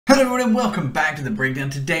Hello everyone and welcome back to the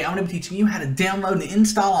breakdown. Today I'm going to be teaching you how to download and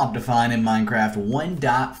install Optifine in Minecraft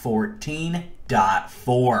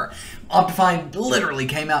 1.14.4. Optifine literally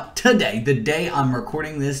came out today, the day I'm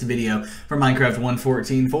recording this video for Minecraft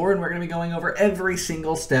 1.14.4, and we're going to be going over every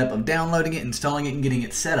single step of downloading it, installing it, and getting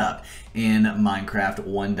it set up in Minecraft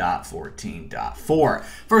 1.14.4.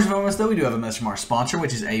 First and foremost, though, we do have a message from our sponsor,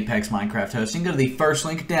 which is Apex Minecraft Hosting. Go to the first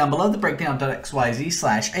link down below,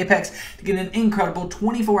 thebreakdown.xyz/Apex, to get an incredible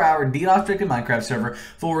 24-hour DDoS Protected Minecraft server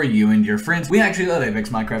for you and your friends. We actually love Apex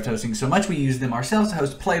Minecraft Hosting so much we use them ourselves to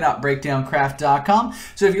host play.breakdowncraft.com.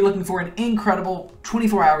 So if you're looking for an incredible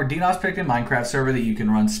 24-hour DDoS Protected Minecraft server that you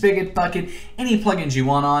can run Spigot, Bucket, any plugins you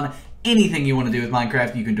want on, anything you want to do with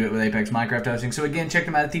Minecraft, you can do it with Apex Minecraft Hosting. So again, check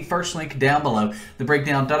them out at the first link down below,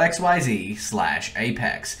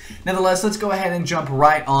 thebreakdown.xyz/Apex. Nevertheless, let's go ahead and jump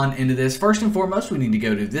right on into this. First and foremost, we need to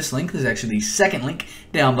go to this link. This is actually the second link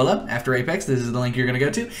down below after Apex. This is the link you're going to go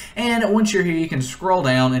to. And once you're here, you can scroll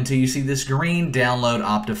down until you see this green download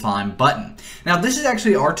Optifine button. Now, this is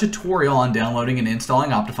actually our tutorial on downloading and installing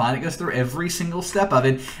Optifine. It goes through every single step of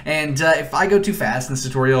it. And if I go too fast in this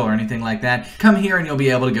tutorial or anything like that, come here and you'll be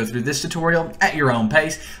able to go through this tutorial at your own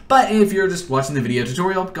pace. But if you're just watching the video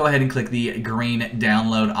tutorial, go ahead and click the green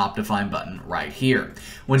download Optifine button right here.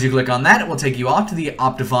 Once you click on that, it will take you off to the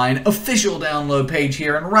Optifine official download page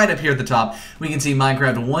here, and right up here at the top we can see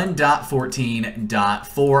Minecraft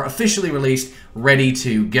 1.14.4 officially released, ready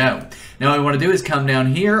to go. Now what we want to do is come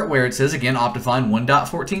down here where it says again Optifine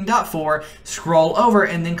 1.14.4, scroll over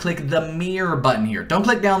and then click the mirror button here. Don't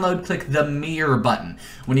click download, click the mirror button.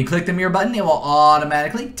 When you click the mirror button, it will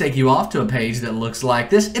automatically take you off to a page that looks like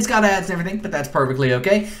this. It's got ads and everything, but that's perfectly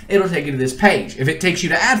okay. It'll take you to this page. If it takes you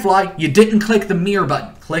to AdFly, you didn't click the mirror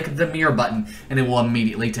button. Click the mirror button and it will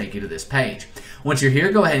immediately take you to this page. Once you're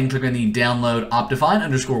here, go ahead and click on the download Optifine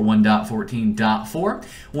 _1.14.4.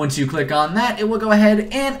 Once you click on that, it will go ahead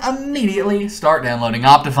and immediately start downloading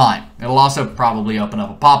Optifine. It'll also probably open up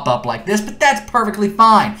a pop-up like this, but that's perfectly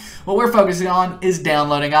fine. What we're focusing on is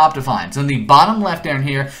downloading Optifine. So in the bottom left down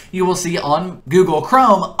here, you will see on Google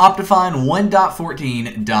Chrome, Optifine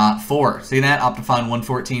 1.14.4. See that? Optifine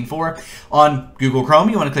 1.14.4. On Google Chrome,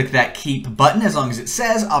 you want to click that keep button. As long as it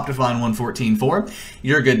says Optifine 1.14.4,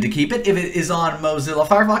 you're good to keep it. If it is on Mozilla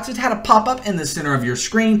Firefox, it had a pop-up in the center of your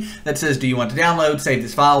screen that says, do you want to download, save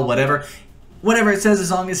this file, whatever. Whatever it says, as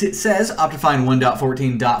long as it says Optifine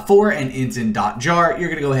 1.14.4 and ends in .jar, you're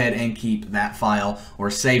going to go ahead and keep that file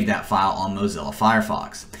or save that file on Mozilla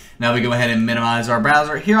Firefox. Now we go ahead and minimize our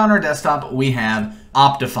browser. Here on our desktop, we have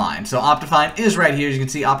Optifine. So Optifine is right here. As you can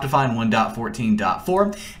see, Optifine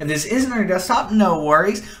 1.14.4. If this isn't on your desktop, no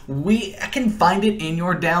worries. I can find it in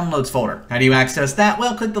your downloads folder. How do you access that?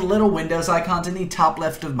 Well, click the little Windows icons in the top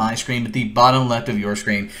left of my screen, at the bottom left of your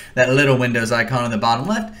screen. That little Windows icon in the bottom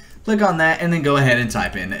left. Click on that and then go ahead and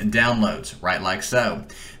type in downloads, right like so.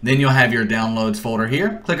 Then you'll have your downloads folder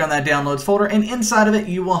here. Click on that downloads folder and inside of it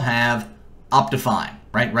you will have Optifine.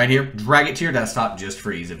 Right here, drag it to your desktop just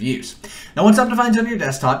for ease of use. Now once Optifine's on your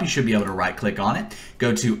desktop, you should be able to right click on it,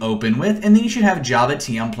 go to open with, and then you should have Java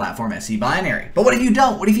TM Platform SE Binary. But what if you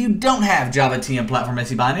don't? What if you don't have Java TM Platform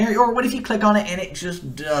SE Binary? Or what if you click on it and it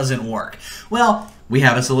just doesn't work? Well, we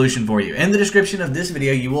have a solution for you. In the description of this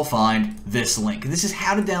video, you will find this link. This is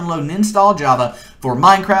how to download and install Java for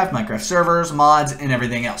Minecraft, Minecraft servers, mods, and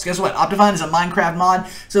everything else. Guess what? Optifine is a Minecraft mod,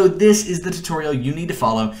 so this is the tutorial you need to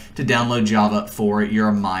follow to download Java for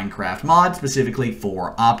your Minecraft mod, specifically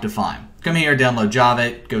for Optifine. Come here, download Java.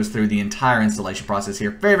 It goes through the entire installation process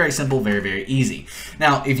here. Very, very simple, very, very easy.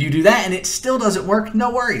 Now, if you do that and it still doesn't work,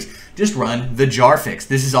 no worries. Just run the jar fix.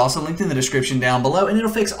 This is also linked in the description down below, and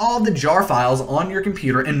it'll fix all of the jar files on your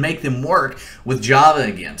computer and make them work with Java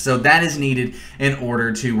again. So that is needed in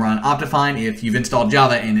order to run Optifine if you've installed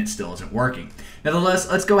Java and it still isn't working. Nevertheless,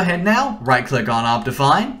 let's go ahead now, right-click on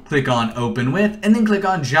Optifine, click on Open With, and then click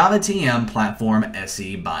on Java TM Platform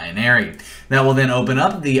SE Binary. That will then open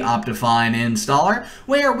up the Optifine installer,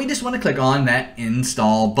 where we just want to click on that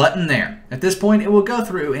Install button there. At this point, it will go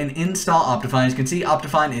through and install Optifine. As you can see,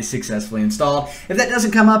 Optifine is successfully installed. If that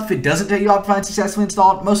doesn't come up, if it doesn't tell you Optifine is successfully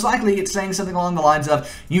installed, most likely it's saying something along the lines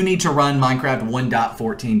of, you need to run Minecraft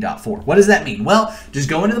 1.14.4. What does that mean? Well, just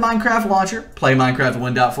go into the Minecraft launcher, play Minecraft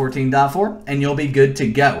 1.14.4, and you'll be good to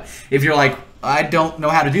go. If you're like, I don't know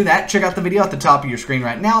how to do that, check out the video at the top of your screen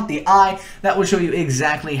right now, the eye, that will show you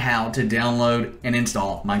exactly how to download and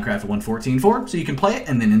install Minecraft 1.14.4 so you can play it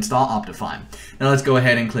and then install Optifine. Now let's go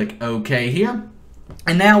ahead and click OK here.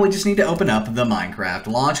 And now we just need to open up the Minecraft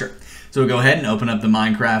launcher. So we'll go ahead and open up the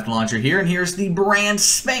Minecraft launcher here, and here's the brand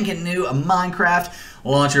spanking new Minecraft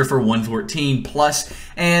launcher for 1.14 plus.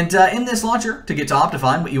 And in this launcher, to get to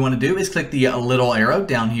Optifine, what you want to do is click the little arrow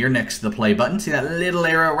down here next to the play button. See that little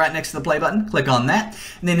arrow right next to the play button? Click on that.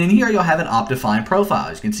 And then in here, you'll have an Optifine profile.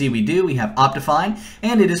 As you can see, we have Optifine,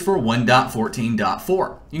 and it is for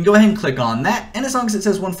 1.14.4. You can go ahead and click on that, and as long as it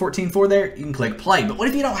says 1.14.4 there, you can click play. But what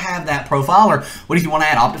if you don't have that profile, or what if you want to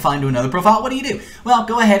add Optifine to another profile? What do? Well,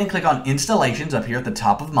 go ahead and click on Installations up here at the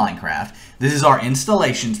top of Minecraft. This is our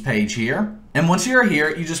installations page here. And once you're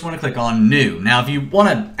here, you just want to click on New. Now, if you want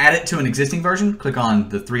to add it to an existing version, click on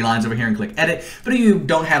the 3 lines over here and click Edit. But if you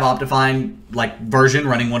don't have Optifine version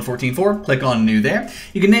running 1.14.4, click on New there.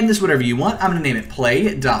 You can name this whatever you want. I'm going to name it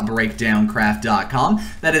play.breakdowncraft.com.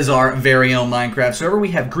 That is our very own Minecraft server.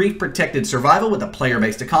 We have grief protected survival with a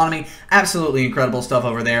player-based economy. Absolutely incredible stuff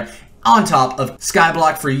over there. On top of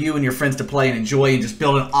Skyblock for you and your friends to play and enjoy and just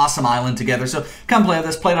build an awesome island together. So come play with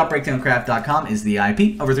us. Play.breakdowncraft.com is the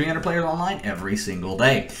IP. Over 300 players online every single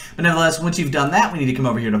day. But nevertheless, once you've done that, we need to come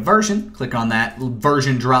over here to version. Click on that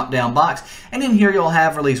version drop-down box. And in here, you'll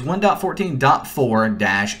have release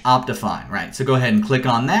 1.14.4-Optifine. Right, so go ahead and click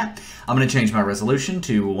on that. I'm going to change my resolution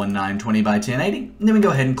to 1920 by 1080, and then we go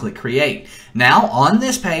ahead and click Create. Now, on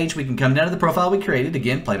this page, we can come down to the profile we created.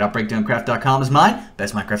 Again, play.breakdowncraft.com is mine,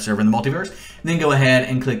 best Minecraft server in the multiverse. And then go ahead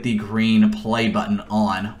and click the green play button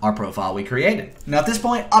on our profile we created. Now, at this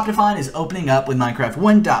point, Optifine is opening up with Minecraft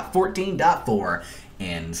 1.14.4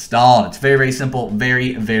 installed. It's very, very simple,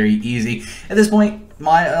 very, very easy. At this point,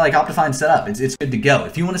 my Optifine's set up. It's good to go.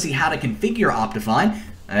 If you want to see how to configure Optifine,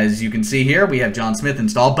 as you can see here, we have John Smith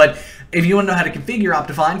installed, but if you want to know how to configure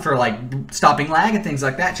Optifine for stopping lag and things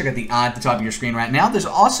like that, check out the eye at the top of your screen right now. There's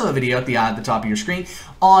also a video at the eye at the top of your screen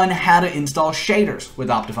on how to install shaders with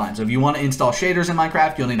Optifine. So if you want to install shaders in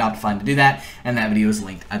Minecraft, you'll need Optifine to do that, and that video is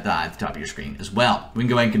linked at the eye at the top of your screen as well. We can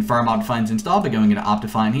go ahead and confirm Optifine's installed by going into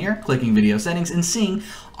Optifine here, clicking video settings, and seeing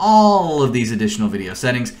all of these additional video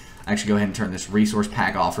settings. Actually, go ahead and turn this resource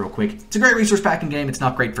pack off real quick. It's a great resource packing game. It's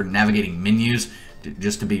not great for navigating menus,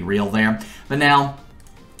 just to be real there. But now,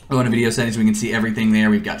 go into video settings, we can see everything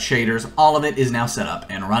there. We've got shaders. All of it is now set up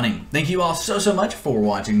and running. Thank you all so much for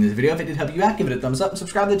watching this video. If it did help you out, give it a thumbs up and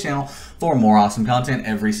subscribe to the channel for more awesome content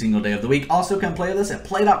every single day of the week. Also, come play with us at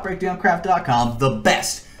play.breakdowncraft.com, the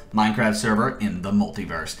best Minecraft server in the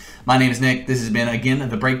multiverse. My name is Nick. This has been, again,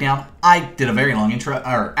 The Breakdown. I did a very long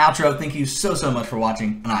outro. Thank you so much for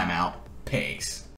watching, and I'm out. Peace.